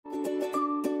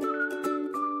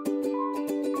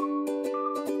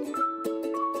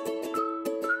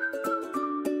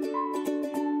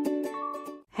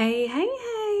Hey, hey,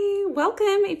 hey,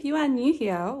 welcome. If you are new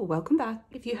here, welcome back.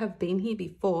 If you have been here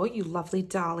before, you lovely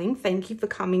darling, thank you for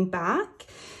coming back.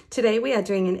 Today we are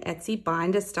doing an Etsy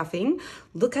binder stuffing.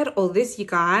 Look at all this, you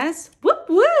guys. Whoop,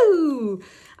 woo.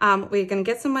 We're going to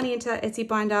get some money into that Etsy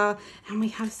binder and we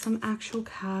have some actual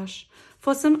cash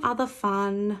for some other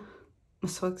fun. I'm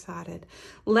so excited.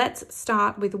 Let's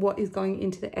start with what is going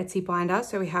into the Etsy binder.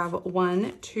 So we have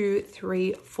 1, 2,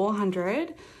 3,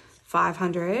 400,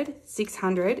 500,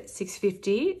 600,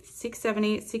 650,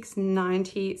 670,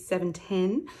 690,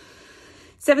 710,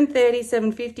 730,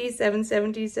 750,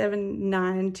 770,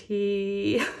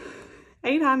 790,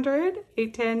 800,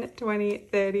 810, 20,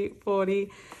 30,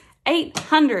 40,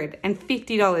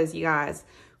 $850, you guys.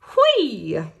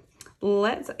 Whee!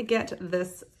 Let's get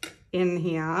this in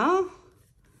here.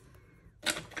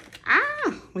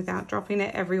 Without dropping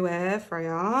it everywhere,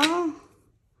 Freya.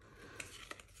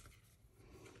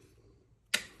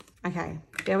 Okay,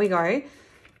 there we go.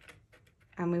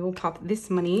 And we will pop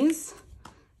this monies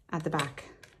at the back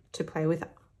to play with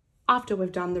after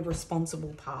we've done the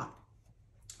responsible part.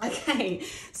 Okay,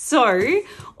 so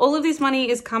all of this money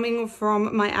is coming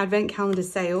from my advent calendar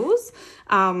sales.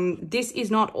 This is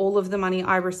not all of the money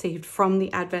I received from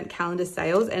the advent calendar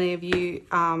sales. Any of you,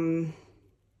 oh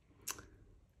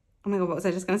my God, what was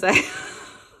I just gonna say?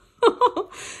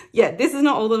 Yeah, this is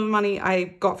not all of the money I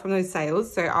got from those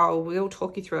sales, so I will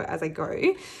talk you through it as I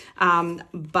go.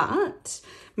 But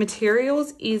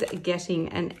materials is getting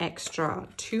an extra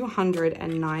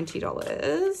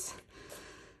 $290.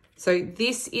 So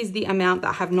this is the amount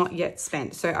that I have not yet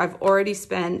spent. So I've already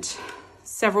spent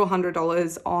several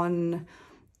 $100s on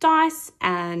dice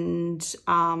and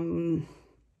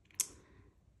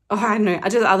I don't know,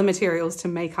 just other materials to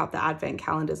make up the advent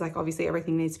calendars. Like obviously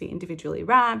everything needs to be individually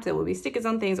wrapped. There will be stickers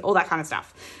on things, all that kind of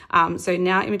stuff. So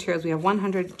now in materials, we have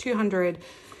 100, 200,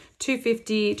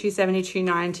 250, 270,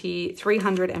 290,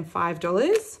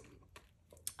 $305.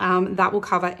 That will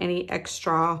cover any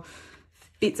extra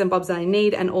bits and bobs that I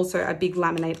need, and also a big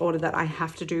laminate order that I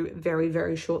have to do very,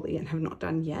 very shortly and have not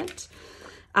done yet.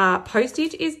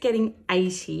 Postage is getting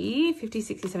 80, 50,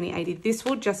 60, 70, 80. This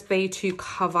will just be to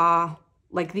cover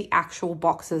like the actual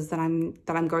boxes that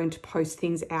I'm going to post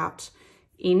things out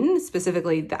in,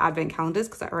 specifically the advent calendars,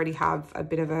 because I already have a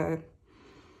bit of a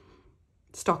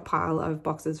stockpile of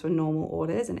boxes for normal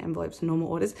orders and envelopes for normal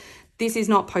orders. This is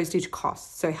not postage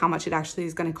costs, so how much it actually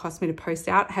is going to cost me to post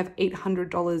out. I have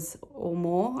 $800 or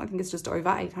more, I think it's just over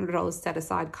 $800 set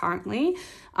aside currently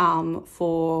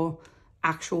for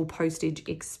actual postage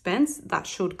expense. That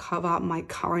should cover my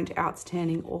current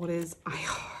outstanding orders, I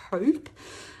hope.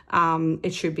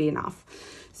 It should be enough.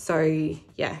 So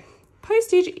yeah,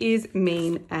 postage is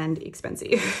mean and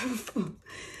expensive.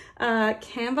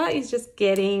 Canva is just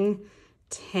getting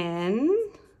 10.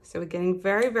 So we're getting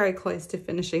very, very close to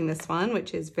finishing this one,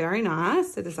 which is very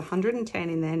nice. So there's 110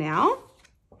 in there now.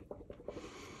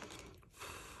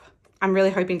 I'm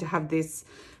really hoping to have this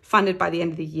funded by the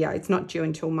end of the year. It's not due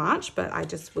until March, but I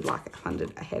just would like it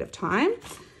funded ahead of time.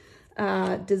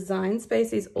 Design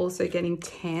space is also getting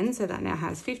 10, so that now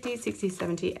has 50, 60,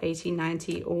 70, 80,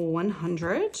 90, or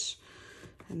 100.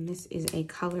 And this is a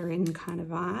color in kind of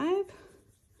vibe.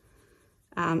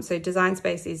 So design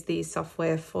space is the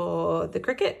software for the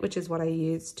Cricut, which is what I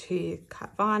use to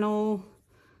cut vinyl,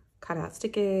 cut out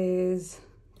stickers,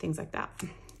 things like that.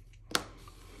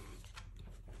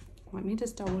 Let me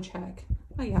just double check.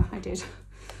 Oh yeah, I did.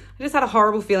 I just had a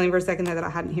horrible feeling for a second there that I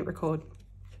hadn't hit record,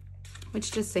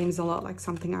 which just seems a lot like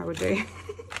something I would do.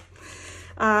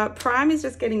 Prime is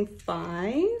just getting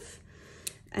 5,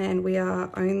 and we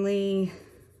are only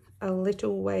a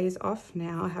little ways off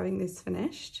now having this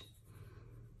finished,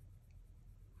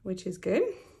 which is good.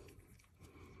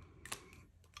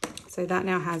 So that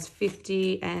now has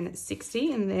 50 and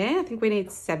 60 in there. I think we need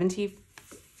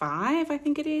 75, I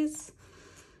think it is.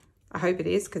 I hope it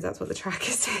is, because that's what the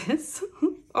tracker says.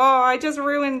 Oh, I just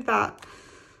ruined that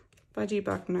Budgie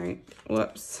buck note.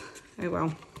 Whoops. Oh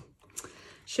well.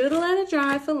 Should have let it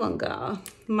dry for longer.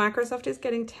 Microsoft is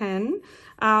getting 10.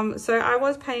 So I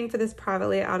was paying for this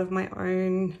privately out of my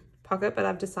own pocket, but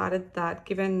I've decided that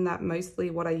given that mostly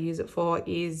what I use it for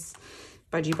is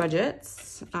Budgie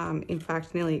budgets, in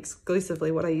fact, nearly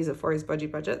exclusively what I use it for is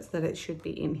Budgie budgets, that it should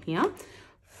be in here.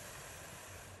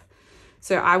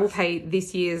 So I will pay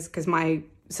this year's, because my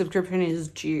subscription is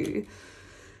due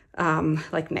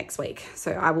like next week.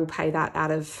 So I will pay that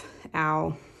out of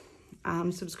our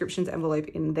subscriptions envelope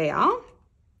in there.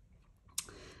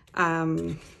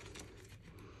 But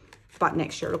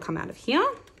next year it'll come out of here.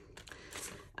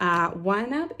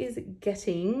 YNAB is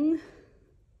getting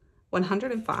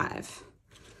 105.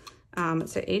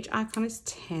 So each icon is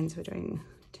 10. So we're doing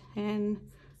 10,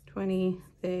 20,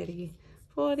 30,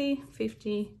 40,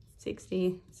 50,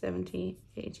 60, 70,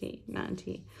 80,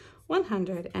 90,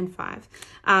 105.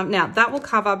 Now that will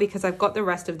cover, because I've got the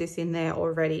rest of this in there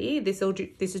already. This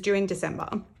is due in December.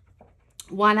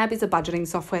 YNAB is a budgeting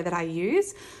software that I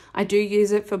use. I do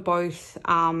use it for both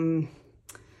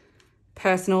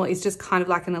personal. It's just kind of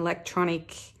like an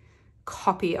electronic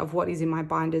copy of what is in my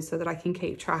binders so that I can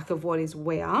keep track of what is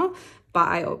where. But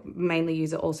I mainly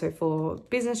use it also for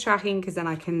business tracking, because then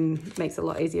makes it a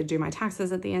lot easier to do my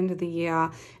taxes at the end of the year.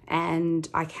 And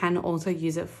I can also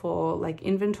use it for like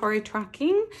inventory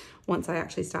tracking once I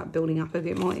actually start building up a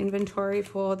bit more inventory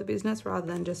for the business, rather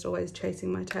than just always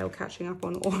chasing my tail, catching up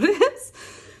on orders.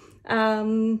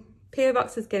 PO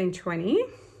Box is getting 20.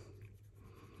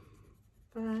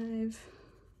 5,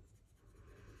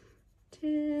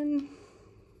 10,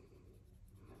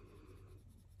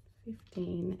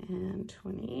 15 and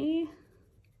 20.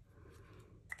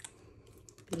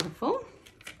 Beautiful.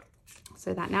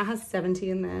 So that now has 70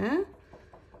 in there.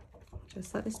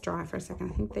 Just let this dry for a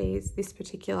second. I think this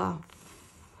particular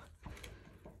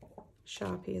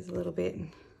Sharpie is a little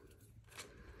bit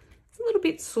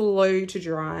slow to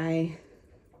dry.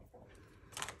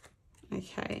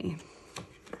 Okay.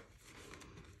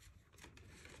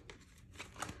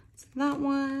 So that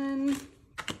one.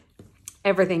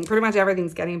 Pretty much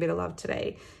everything's getting a bit of love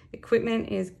today. Equipment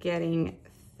is getting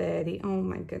 30. Oh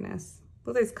my goodness.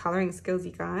 Look at those coloring skills,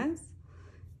 you guys.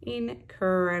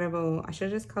 Incredible. I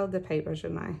should have just colored the paper,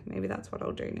 shouldn't I? Maybe that's what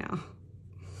I'll do now.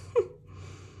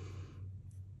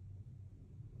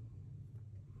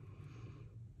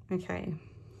 Okay.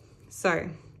 So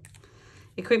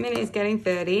equipment is getting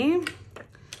 30.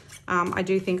 I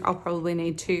do think I'll probably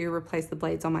need to replace the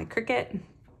blades on my Cricut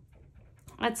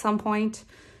at some point,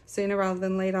 sooner rather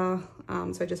than later.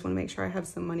 So I just want to make sure I have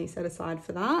some money set aside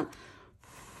for that.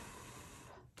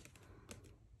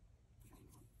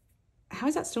 How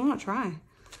is that still not dry?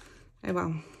 Oh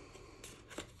well,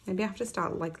 maybe I have to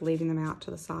start like leaving them out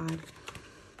to the side.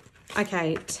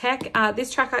 Okay,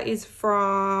 this tracker is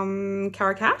from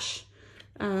Cara Cash.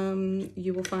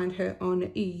 You will find her on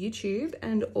YouTube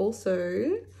and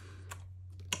also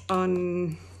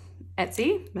on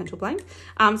Etsy, mental blank.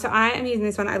 So I am using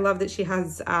this one. I love that she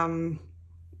has the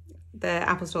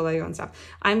Apple Store logo and stuff.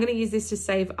 I'm going to use this to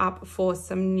save up for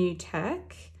some new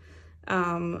tech,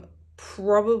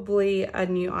 probably a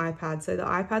new iPad. So the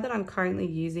iPad that I'm currently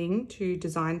using to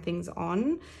design things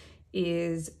on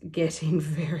is getting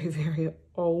very, very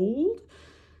old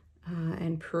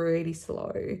and pretty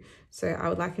slow. So I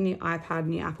would like a new iPad,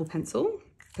 new Apple Pencil,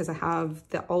 because I have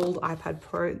the old iPad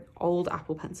Pro, old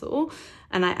Apple Pencil,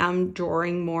 and I am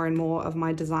drawing more and more of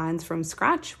my designs from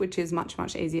scratch, which is much,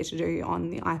 much easier to do on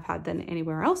the iPad than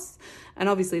anywhere else. And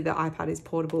obviously the iPad is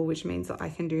portable, which means that I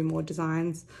can do more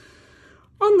designs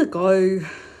on the go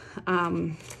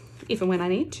if and when I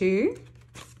need to.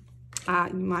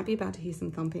 You might be about to hear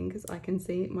some thumping because I can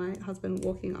see my husband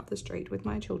walking up the street with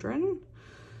my children,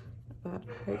 but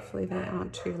hopefully they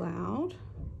aren't too loud.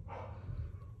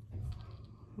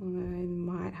 I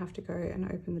might have to go and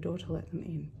open the door to let them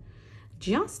in.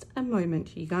 Just a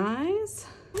moment, you guys.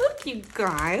 Look, you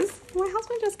guys, my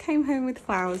husband just came home with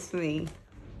flowers for me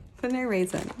for no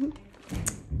reason.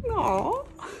 Aww.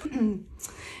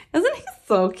 Isn't he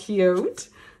so cute?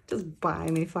 Just buy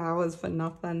me flowers for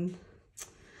nothing.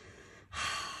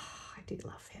 I do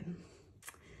love him.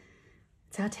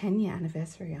 It's our 10-year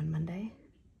anniversary on Monday.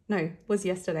 No, was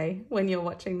yesterday when you're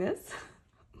watching this.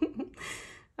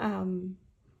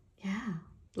 Yeah,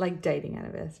 like dating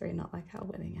anniversary, not like our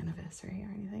wedding anniversary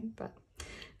or anything, but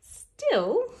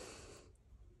still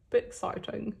a bit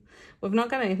exciting. We've not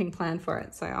got anything planned for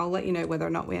it, so I'll let you know whether or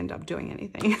not we end up doing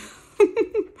anything.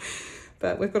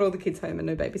 But we've got all the kids home and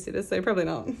no babysitters, so probably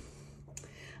not.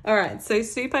 All right, so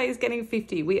Super is getting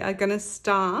 50. We are going to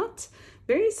start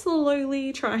very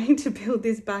slowly trying to build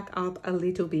this back up a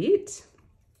little bit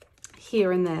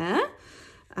here and there,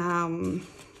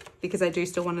 because I do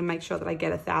still want to make sure that I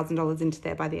get $1,000 into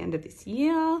there by the end of this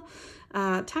year.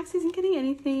 Tax isn't getting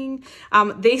anything.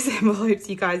 These envelopes,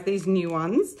 you guys, these new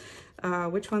ones,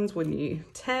 which ones were new?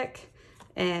 Tech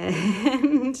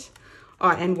and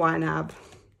YNAB.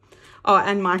 Oh,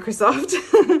 and Microsoft.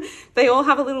 They all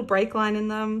have a little break line in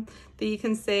them that you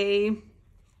can see.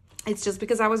 It's just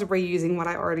because I was reusing what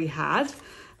I already had.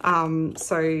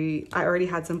 So I already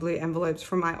had some blue envelopes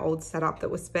from my old setup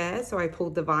that was spare. So I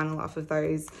pulled the vinyl off of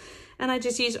those and I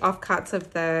just used offcuts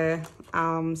of the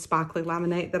sparkly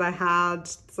laminate that I had.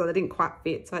 So they didn't quite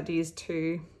fit. So I had to use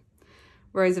 2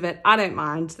 rows of it. I don't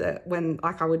mind that when,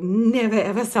 like, I would never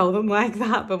ever sell them like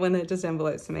that, but when they're just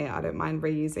envelopes to me, I don't mind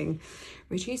reusing.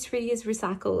 Reduce, reuse,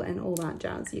 recycle, and all that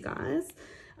jazz, you guys.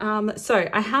 So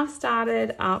I have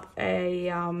started up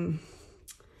a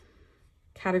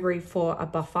category for a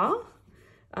buffer,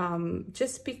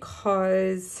 just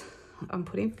because I'm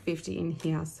putting 50 in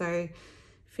here. So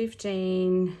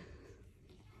 15,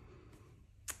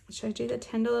 should I do the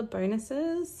 $10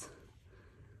 bonuses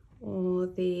or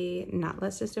the, nah,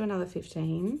 let's just do another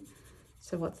 15.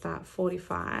 So what's that?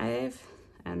 45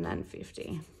 and then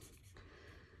 50.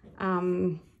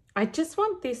 I just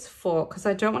want this for, because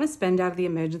I don't want to spend out of the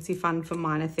emergency fund for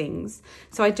minor things.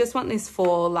 So I just want this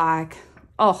for, like,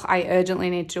 oh, I urgently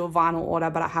need to do a vinyl order,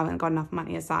 but I haven't got enough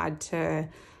money aside to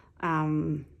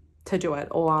do it.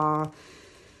 Or,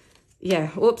 yeah,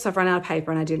 whoops, I've run out of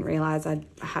paper and I didn't realize I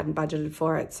hadn't budgeted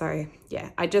for it. So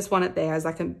yeah, I just want it there as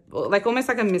like almost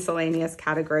like a miscellaneous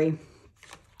category.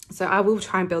 So I will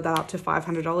try and build that up to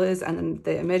 $500 and then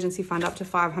the emergency fund up to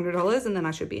 $500, and then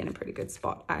I should be in a pretty good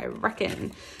spot, I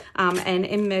reckon. And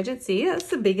emergency, that's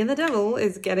the big and the devil,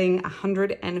 is getting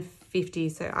 150.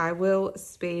 So I will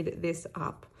speed this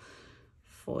up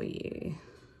for you.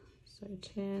 So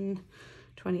 10,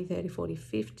 20, 30, 40,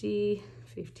 50,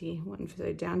 51,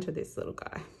 so down to this little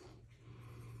guy.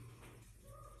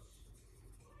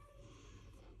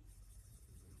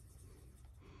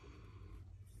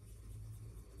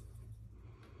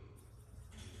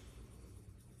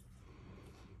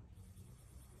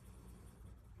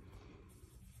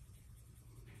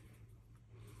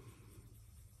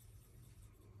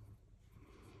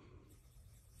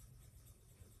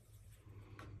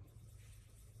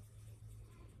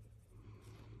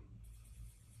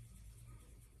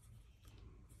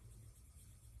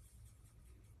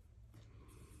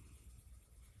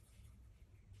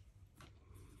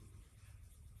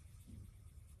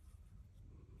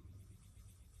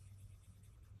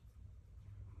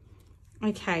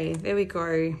 Okay, there we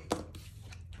go.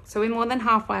 So we're more than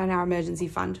halfway on our emergency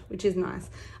fund, which is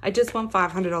nice. I just want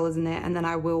 $500 in there, and then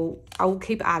I will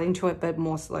keep adding to it, but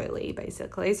more slowly,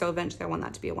 basically. So eventually I want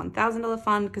that to be a $1,000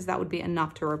 fund, because that would be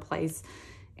enough to replace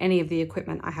any of the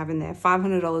equipment I have in there.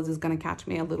 $500 is going to catch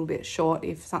me a little bit short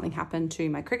if something happened to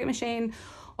my Cricut machine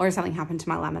or if something happened to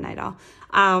my laminator.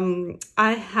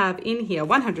 I have in here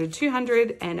 $100,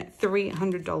 $200, and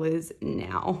 $300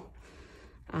 now.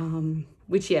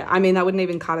 Which, yeah, I mean, that wouldn't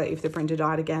even cut it if the printer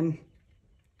died again.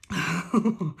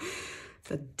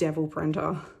 The devil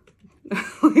printer.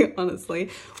 Honestly.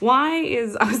 I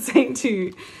was saying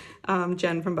to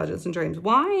Jen from Budgets and Dreams,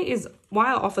 why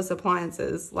are office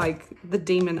appliances like the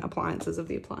demon appliances of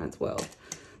the appliance world?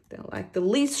 They're like the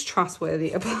least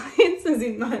trustworthy appliances,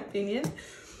 in my opinion.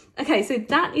 Okay, so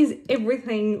that is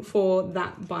everything for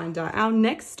that binder. Our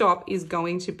next stop is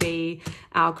going to be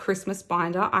our Christmas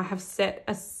binder. I have set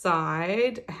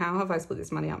aside, how have I split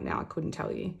this money up now? I couldn't tell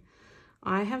you.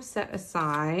 I have set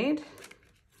aside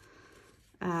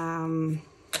 $40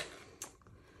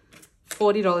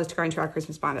 to go into our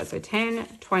Christmas binder. So 10,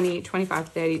 20, 25,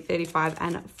 30, 35,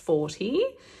 and 40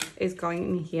 is going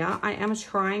in here. I am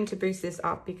trying to boost this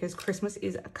up because Christmas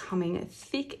is coming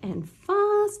thick and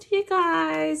fast, you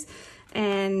guys.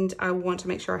 And I want to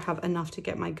make sure I have enough to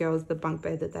get my girls the bunk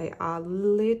bed that they are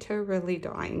literally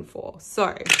dying for.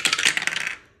 So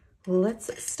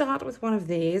let's start with one of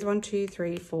these. 1, 2,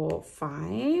 3, 4,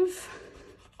 5.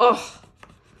 Oh,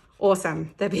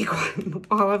 awesome. The big one.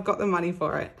 Oh, I've got the money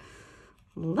for it.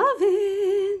 Love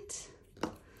it.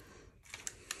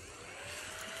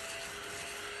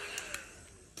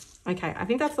 Okay, I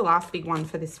think that's the last big one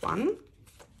for this one.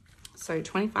 So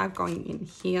 25 going in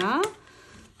here.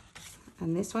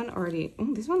 And this one already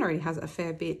has a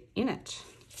fair bit in it.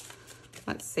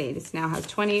 Let's see, this now has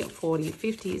 20, 40,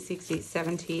 50, 60,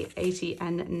 70, 80,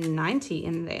 and 90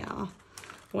 in there.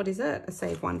 What is it? A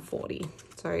save 140.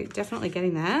 So definitely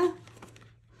getting there.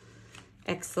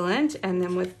 Excellent. And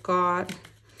then we've got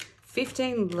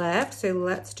 15 left. So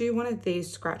let's do one of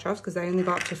these scratch offs because they only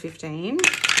got up to 15.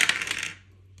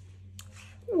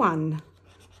 1.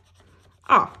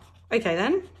 Oh, okay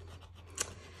then.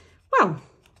 Well,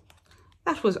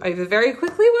 that was over very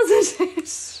quickly, wasn't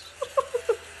it?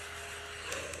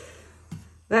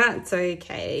 That's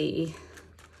okay.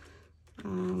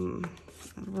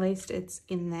 At least it's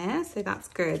in there, so that's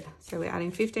good. So we're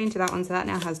adding 15 to that one, so that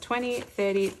now has 20,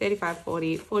 30, 35,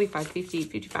 40, 45, 50,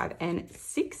 55, and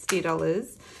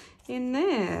 $60 in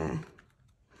there.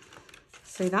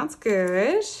 So that's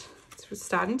good. It's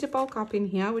starting to bulk up in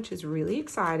here, which is really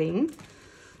exciting.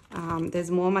 There's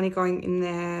more money going in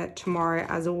there tomorrow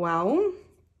as well.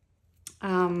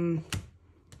 From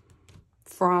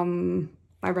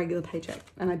my regular paycheck,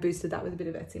 and I boosted that with a bit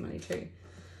of Etsy money too.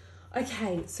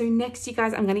 Okay, so next, you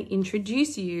guys, I'm going to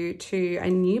introduce you to a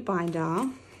new binder.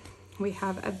 We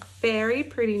have a very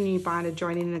pretty new binder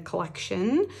joining the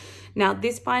collection. Now,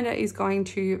 this binder is going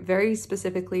to very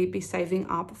specifically be saving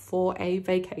up for a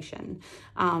vacation.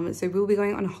 So we'll be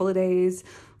going on holidays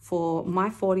for my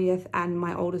 40th and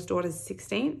my oldest daughter's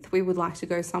 16th. We would like to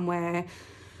go somewhere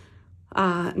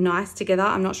nice together.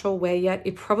 I'm not sure where yet.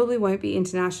 It probably won't be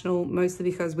international, mostly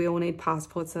because we all need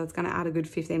passports, so it's going to add a good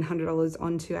 $1,500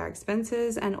 onto our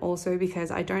expenses, and also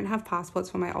because I don't have passports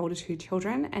for my older two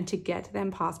children, and to get them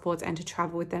passports and to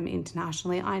travel with them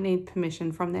internationally, I need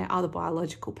permission from their other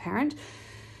biological parent,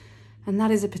 and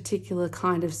that is a particular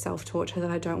kind of self-torture that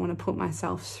I don't want to put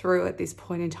myself through at this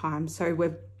point in time. So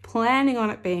we're planning on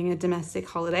it being a domestic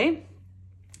holiday.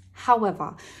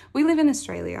 However, we live in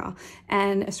Australia,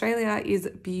 and Australia is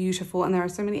beautiful, and there are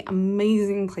so many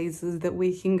amazing places that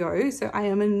we can go. So I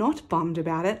am not bummed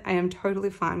about it. I am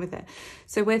totally fine with it.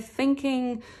 So we're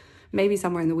thinking maybe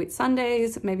somewhere in the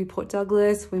Whitsundays, maybe Port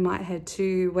Douglas. We might head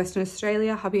to Western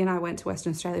Australia. Hubby and I went to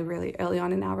Western Australia really early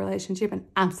on in our relationship and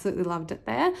absolutely loved it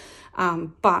there.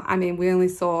 But I mean, we only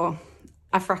saw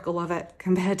a freckle of it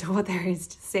compared to what there is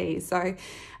to see. So,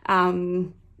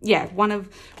 yeah,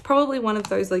 probably one of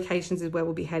those locations is where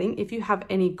we'll be heading. If you have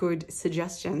any good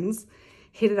suggestions,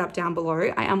 hit it up down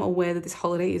below. I am aware that this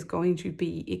holiday is going to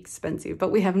be expensive, but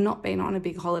we have not been on a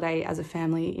big holiday as a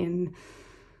family in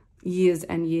years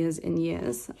and years and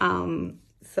years.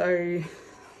 So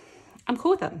I'm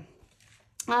cool with it.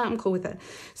 I'm cool with it.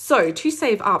 So to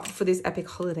save up for this epic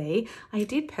holiday, I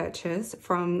did purchase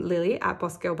from Lily at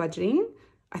Boss Girl Budgeting.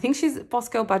 I think she's Boss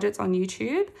Girl Budgets on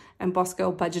YouTube and Boss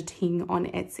Girl Budgeting on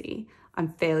Etsy. I'm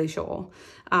fairly sure.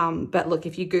 But look,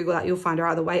 if you Google that, you'll find her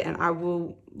either way, and I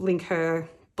will link her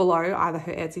below, either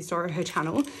her Etsy store or her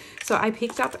channel. So I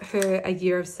picked up her A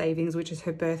Year of Savings, which is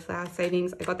her birth flower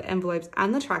savings. I got the envelopes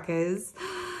and the trackers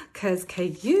because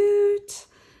cute.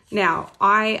 Now,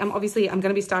 I'm going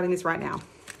to be starting this right now.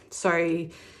 So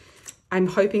I'm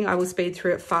hoping I will speed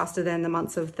through it faster than the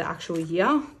months of the actual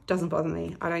year. Doesn't bother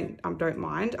me. I don't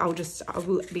mind. I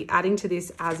will be adding to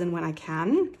this as and when I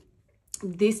can.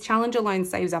 This challenge alone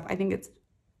saves up, I think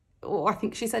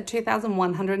she said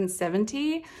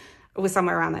 2,170. It was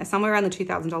somewhere around there, somewhere around the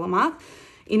 $2,000 mark.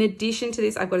 In addition to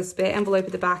this, I've got a spare envelope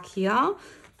at the back here.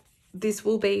 This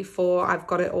will be for, I've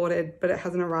got it ordered, but it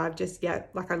hasn't arrived just yet.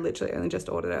 Like, I literally only just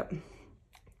ordered it.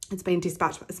 It's been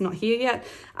dispatched, but it's not here yet.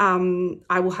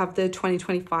 I will have the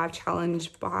 2025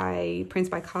 challenge by Prince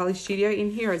by Carly Studio in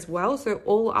here as well. So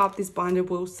all up, this binder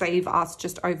will save us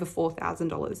just over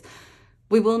 $4,000.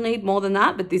 We will need more than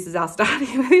that, but this is our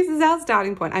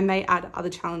starting point. I may add other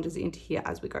challenges into here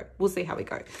as we go. We'll see how we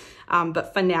go.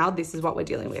 But for now, this is what we're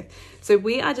dealing with. So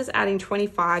we are just adding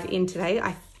 25 in today.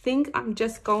 I think I'm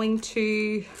just going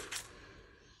to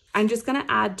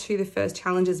add to the first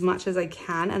challenge as much as I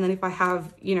can. And then if I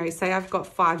have, say I've got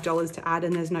 $5 to add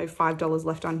and there's no $5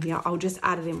 left on here, I'll just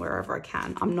add it in wherever I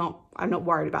can. I'm not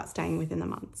worried about staying within the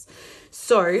months.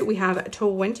 So we have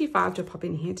 25 to pop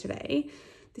in here today.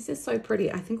 This is so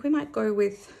pretty. I think we might go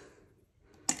with,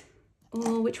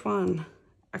 which one?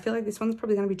 I feel like this one's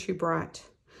probably going to be too bright.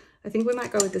 I think we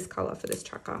might go with this color for this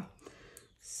tracker.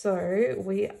 So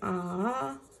we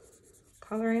are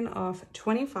coloring off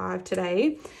 25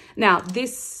 today. Now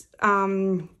this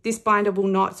binder will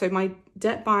not, so my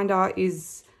debt binder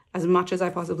is as much as I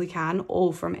possibly can,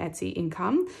 all from Etsy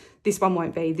income. This one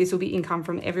won't be. This will be income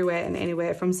from everywhere and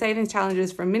anywhere, from savings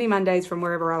challenges, from mini Mondays, from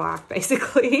wherever I like,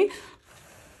 basically,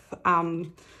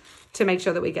 to make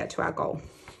sure that we get to our goal.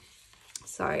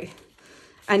 So,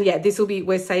 and yeah, this will be,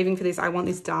 we're saving for this. I want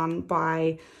this done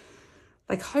by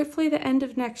like hopefully the end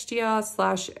of next year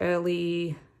 /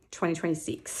 early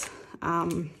 2026,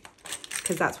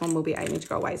 because that's when we'll be aiming to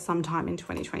go away, sometime in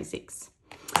 2026.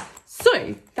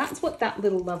 So that's what that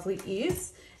little lovely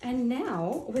is. And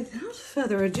now, without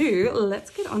further ado,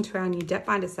 let's get onto our new debt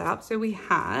binder setup. So we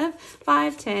have $5,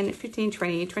 $10, $15,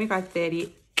 $20, $25,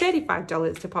 $30,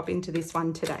 $35 to pop into this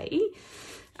one today.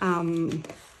 And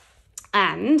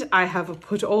I have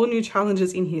put all new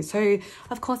challenges in here. So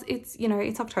of course it's,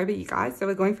 it's October, you guys. So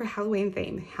we're going for a Halloween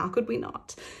theme. How could we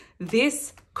not?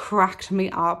 This cracked me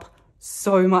up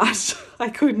so much. I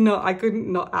couldn't not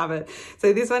have it.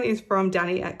 So this one is from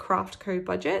Danny at Craft Co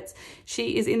Budgets.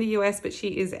 She is in the US, but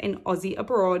she is an Aussie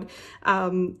abroad.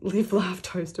 Live, laugh,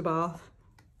 toaster bath.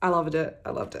 I loved it.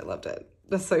 I loved it. Loved it.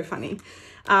 That's so funny.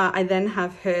 I then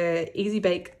have her Easy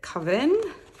Bake Coven,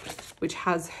 which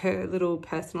has her little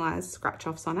personalized scratch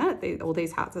offs on it. All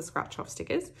these hats are scratch off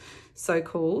stickers. So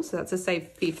cool. So that's a save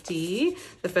 50.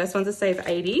 The first one's a save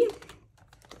 80.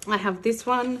 I have this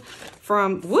one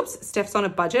from, whoops, Steph's on a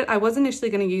Budget. I was initially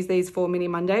going to use these for Mini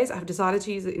Mondays. I've decided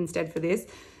to use it instead for this.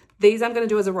 These I'm going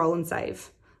to do as a roll and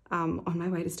save on my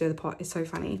way to stir the pot. It's so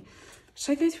funny.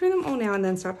 Should I go through them all now and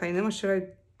then start playing them, or should I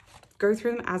go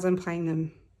through them as I'm playing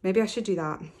them? Maybe I should do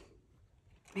that.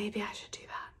 Maybe I should do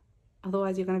that.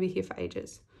 Otherwise, you're going to be here for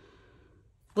ages.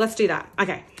 Let's do that.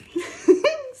 Okay.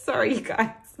 Sorry, you guys.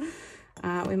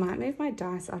 We might move my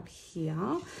dice up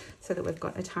here so that we've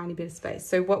got a tiny bit of space.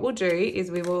 So what we'll do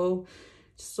is we will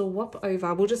swap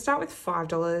over. We'll just start with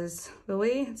 $5, will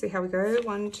we? See how we go.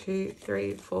 1, 2,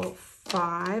 3, 4,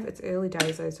 5. It's early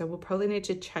days though, so we'll probably need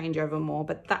to change over more,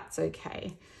 but that's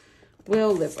okay.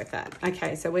 We'll live with that.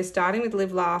 Okay, so we're starting with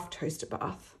Live, Laugh, Toaster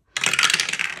Bath.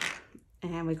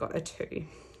 And we got a 2.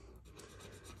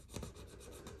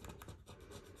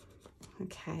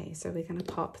 Okay, so we're gonna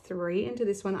pop 3 into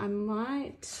this one. I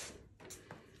might,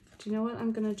 do you know what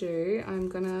I'm gonna do? I'm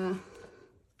gonna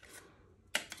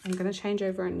change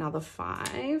over another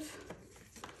 5.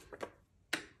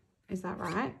 Is that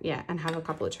right? Yeah, and have a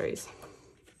couple of 2s.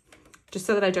 Just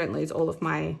so that I don't lose all of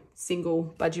my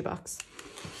single budgie bucks.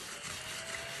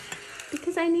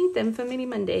 Because I need them for Mini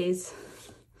Mondays.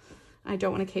 I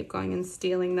don't want to keep going and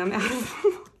stealing them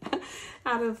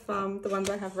out of the ones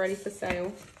I have ready for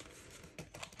sale.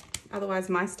 Otherwise,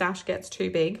 my stash gets too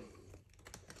big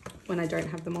when I don't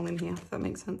have them all in here, if that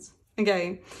makes sense.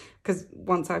 Okay, because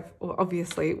once I've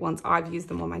used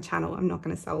them on my channel, I'm not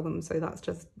going to sell them. So that's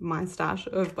just my stash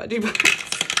of budgie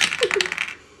bucks.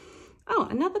 Oh,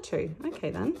 another 2. Okay,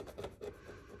 then.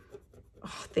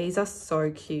 Oh, these are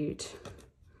so cute.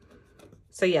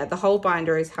 So yeah, the whole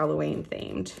binder is Halloween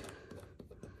themed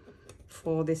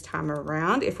for this time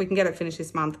around. If we can get it finished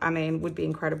this month, I mean, would be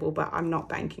incredible, but I'm not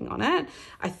banking on it.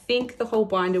 I think the whole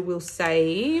binder will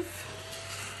save,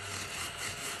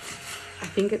 I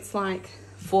think it's like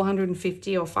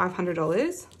 $450 or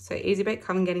 $500. So Easy Bake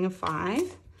Come and getting a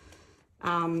 5,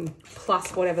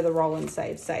 plus whatever the roll and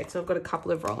save. So I've got a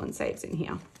couple of roll and saves in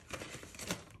here.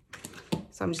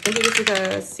 So I'm just gonna do this with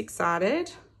a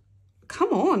 6-sided. Come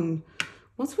on,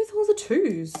 what's with all the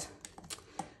 2s?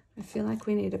 I feel like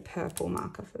we need a purple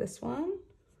marker for this one.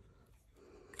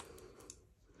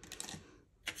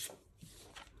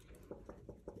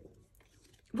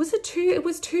 Was it 2? It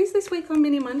was 2s this week on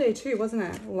Mini Monday too, wasn't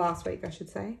it? Last week, I should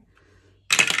say.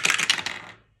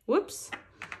 Whoops.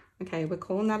 Okay, we're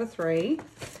calling that a 3.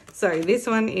 So this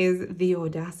one is The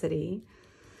Audacity.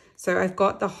 So I've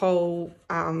got the whole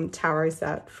tarot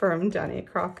set from Danny at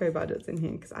Craft Co Budgets in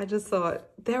here because I just thought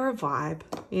they're a vibe,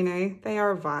 you know, they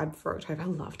are a vibe for October. I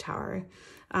love tarot.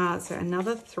 So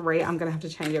another 3. I'm going to have to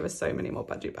change over so many more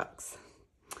budgie bucks.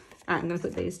 All right, I'm going to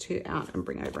put these 2 out and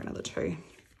bring over another 2.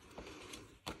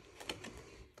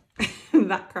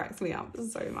 That cracks me up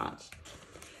so much.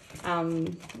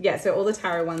 Yeah, so all the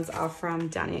tarot ones are from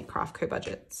Danny at Craft Co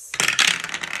Budgets.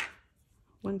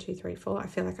 1, 2, 3, 4. I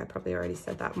feel like I probably already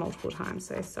said that multiple times,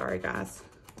 so sorry guys.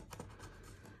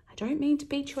 I don't mean to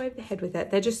beat you over the head with it.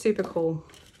 They're just super cool.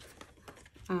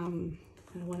 I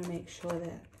want to make sure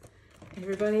that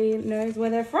everybody knows where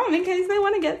they're from in case they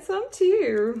want to get some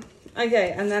too.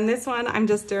 Okay, and then this one I'm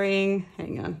just doing,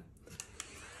 hang on.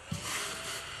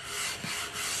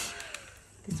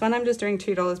 This one I'm just doing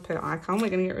 $2 per icon. We're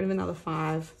going to get rid of another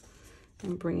 5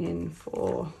 and bring in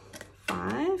 4,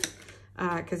 5.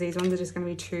 Because these ones are just going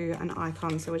to be 2 an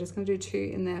icon. So we're just going to do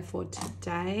 2 in there for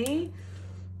today.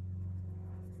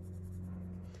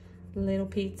 Little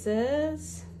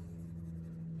pizzas.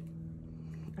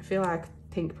 I feel like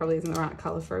pink probably isn't the right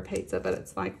color for a pizza, but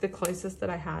it's like the closest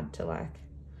that I had to like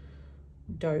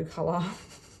dough color.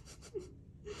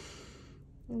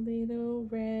 Little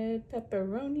red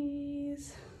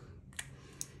pepperonis.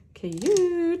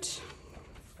 Cute.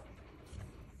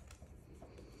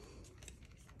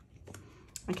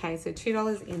 Okay, so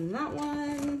 $2 in that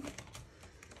one.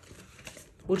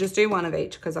 We'll just do 1 of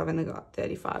each because I've only got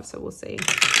 35, so we'll see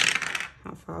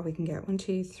how far we can get. 1,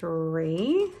 2,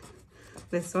 3.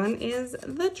 This one is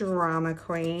the Drama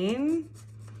Queen.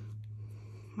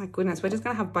 My goodness, we're just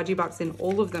gonna have budgie bucks in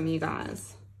all of them, you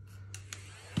guys.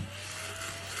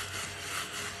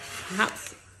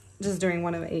 Perhaps just doing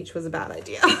 1 of each was a bad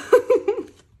idea.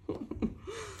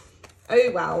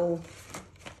 Oh well.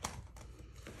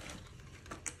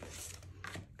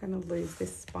 Gonna lose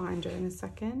this binder in a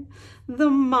second. The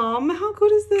Mum, how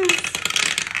good is this?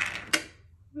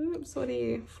 Oops, what are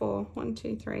you? 4. 1,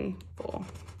 2, 3, 4.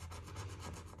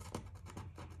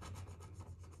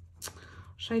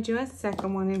 Should I do a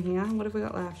second one in here? What have we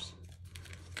got left?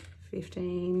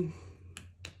 15.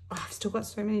 Oh, I've still got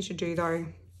so many to do though.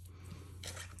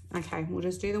 Okay, we'll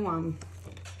just do the 1.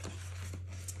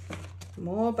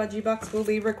 More budgie bucks will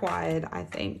be required, I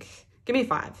think. Give me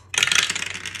 5.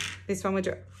 This one we're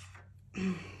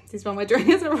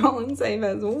doing as a roll and save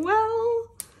as well.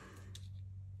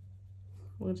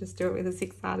 We'll just do it with a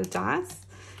 6-sided dice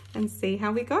and see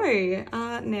how we go.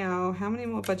 Now, how many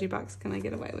more budgie bucks can I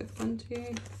get away with? 1,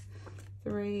 2,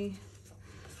 3,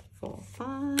 4,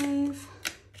 5.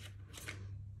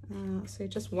 So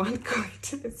just 1 going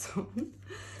to this one.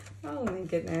 Oh my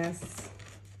goodness.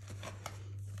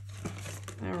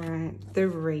 All right, the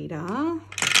reader.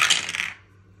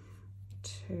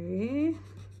 2,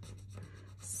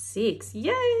 6.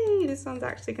 Yay! This one's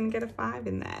actually going to get a 5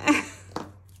 in there.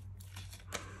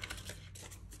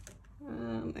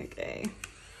 Okay.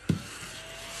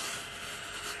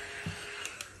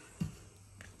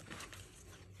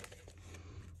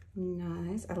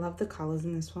 Nice. I love the colors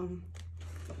in this one.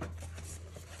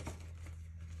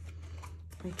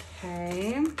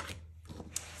 Okay.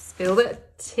 Spill the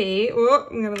tea. Oh,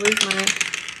 I'm gonna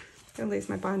lose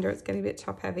my binder. It's getting a bit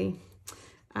top heavy.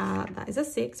 That is a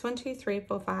 6. 1, 2, 3,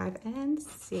 4, 5, and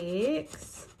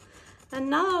 6.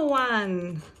 Another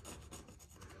one.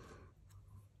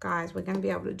 Guys, we're going to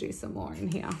be able to do some more in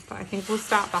here, but I think we'll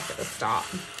start back at the start.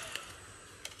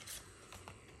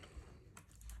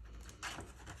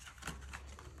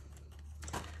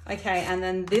 Okay, and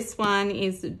then this one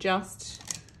is just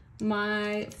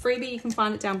my freebie. You can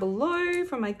find it down below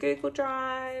from my Google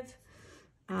Drive.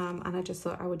 And I just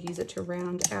thought I would use it to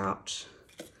round out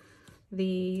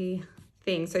the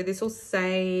thing. So this will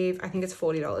save, I think it's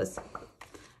 $40.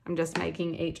 I'm just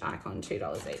making each icon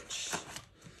 $2 each.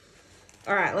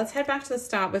 All right, let's head back to the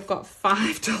start. We've got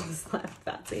 $5 left.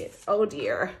 That's it. Oh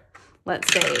dear.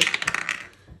 Let's see.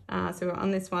 So we're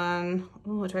on this one.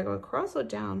 Oh, do I go across or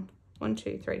down? 1,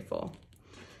 2, 3, 4.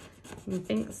 And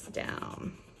thinks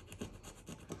down.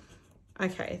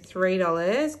 Okay,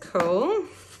 $3. Cool.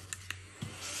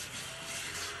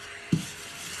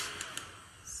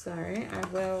 So I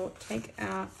will take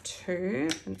out 2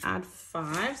 and add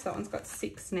 5. So that one's got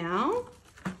 6 now.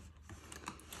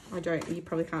 You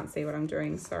probably can't see what I'm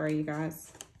doing. Sorry, you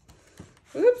guys.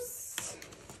 Oops.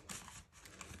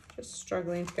 Just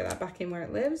struggling to get that back in where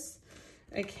it lives.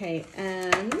 Okay,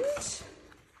 and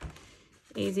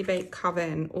Easy Bake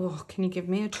Coven. Oh, can you give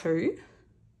me a 2?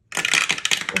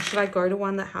 Or should I go to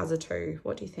one that has a 2?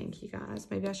 What do you think, you guys?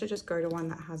 Maybe I should just go to one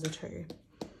that has a 2.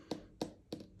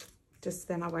 Just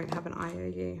then I won't have an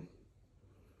IOU.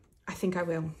 I think I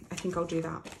will. I think I'll do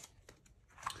that.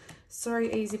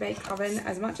 Sorry, Easy Bake Oven.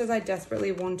 As much as I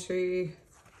desperately want to,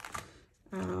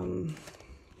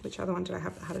 which other one did I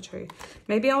have that had a 2?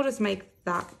 Maybe I'll just make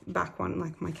that back one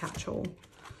like my catch-all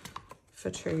for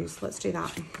 2s. Let's do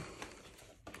that.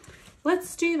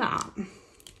 Let's do that.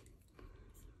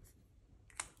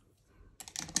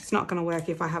 It's not going to work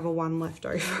if I have a 1 left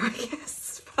over, I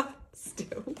guess, but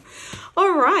still.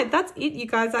 All right, that's it, you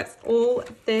guys. That's all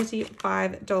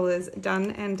 $35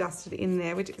 done and dusted in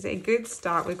there, which is a good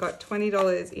start. We've got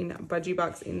 $20 in budgie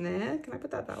bucks in there. Can I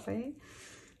put that way?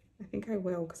 I think I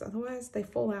will, because otherwise they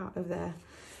fall out of there.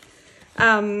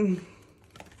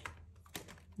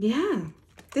 Yeah,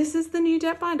 this is the new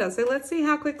debt binder. So let's see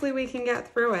how quickly we can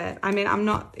get through it. I mean, I'm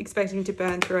not expecting to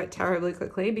burn through it terribly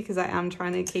quickly because I am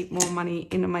trying to keep more money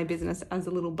into my business as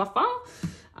a little buffer.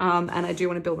 And I do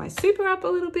want to build my super up a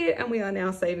little bit, and we are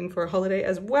now saving for a holiday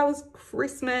as well as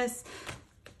Christmas,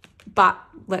 but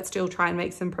let's still try and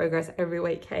make some progress every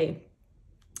week, hey?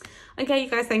 Okay, you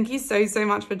guys, thank you so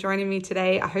much for joining me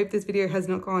today. I hope this video has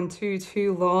not gone too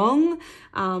long.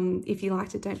 If you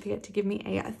liked it, don't forget to give me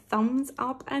a thumbs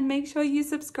up and make sure you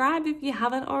subscribe if you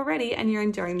haven't already and you're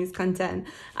enjoying this content.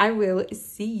 I will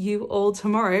see you all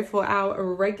tomorrow for our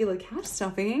regular cash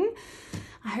stuffing.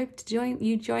 I hope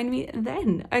you join me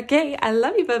then. Okay, I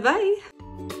love you. Bye-bye.